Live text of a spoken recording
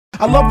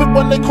I love it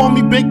when they call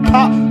me Big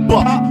Pop.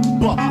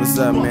 What's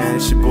up, man?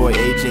 It's your boy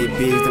AJ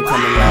Biggs. I'm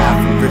coming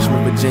live from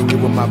Richmond, Virginia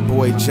with my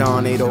boy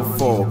John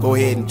 804. Go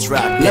ahead and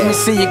drop that. Let me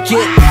see you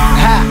get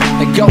high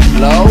and go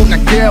low.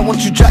 Now girl, won't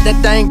you drop that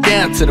thing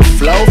down to the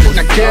flow?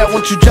 Now girl,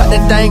 won't you drop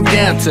that thing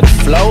down to the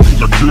flow?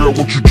 Now girl,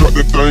 won't you drop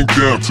that thing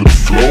down to the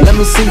flow? Let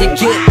me see you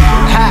get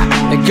high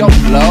and go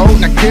low.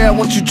 Now girl,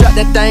 won't you drop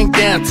that thing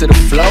down to the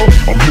flow?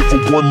 I'm here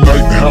for one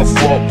night, how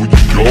far will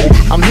you go?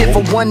 I'm here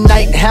for one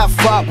night, how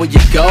far will you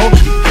go?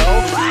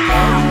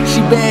 She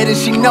bad and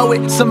she know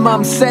it, some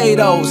mom say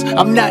those.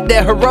 I'm not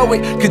that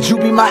heroic, could you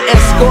be my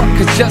escort?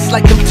 Cause just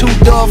like them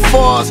 2-door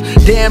fours,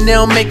 damn, they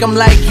don't make them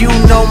like you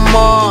no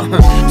more.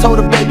 Told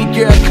her, baby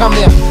girl, come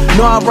here.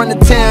 Know I run the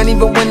town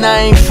even when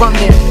I ain't from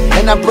here.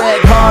 And I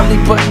brag hardly,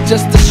 but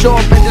just to show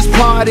up at this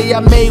party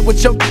I made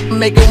with your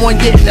making one,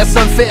 yeah, that's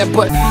unfair.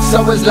 But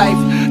so is life,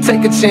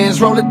 take a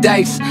chance, roll the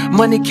dice.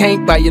 Money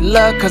can't buy your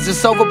love cause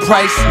it's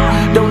overpriced.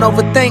 Don't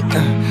overthink,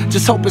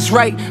 just hope it's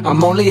right.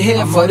 I'm only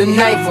here for the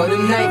night.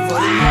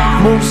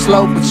 Move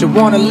slow, but you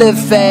wanna live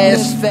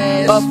fast.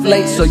 Up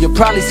late, so you'll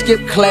probably skip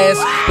class.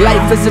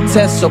 Life is a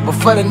test, so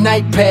before the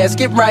night pass,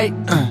 get right,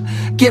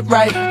 get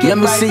right. Let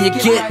me see you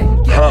get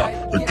high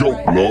and go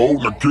low.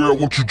 Now girl,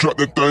 won't you drop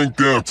that thing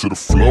down to the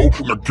flow?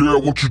 Now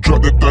girl, won't you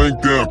drop that thing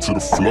down to the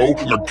flow?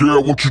 Now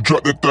girl, won't you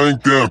drop that thing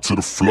down to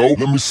the flow?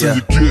 Let me see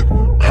you get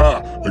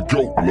high and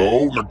go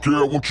low. Now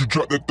girl, won't you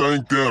drop that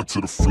thing down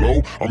to the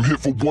flow? I'm here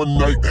for one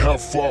night, how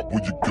far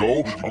will you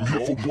go? I'm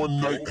here for one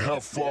night, how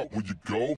far will you go?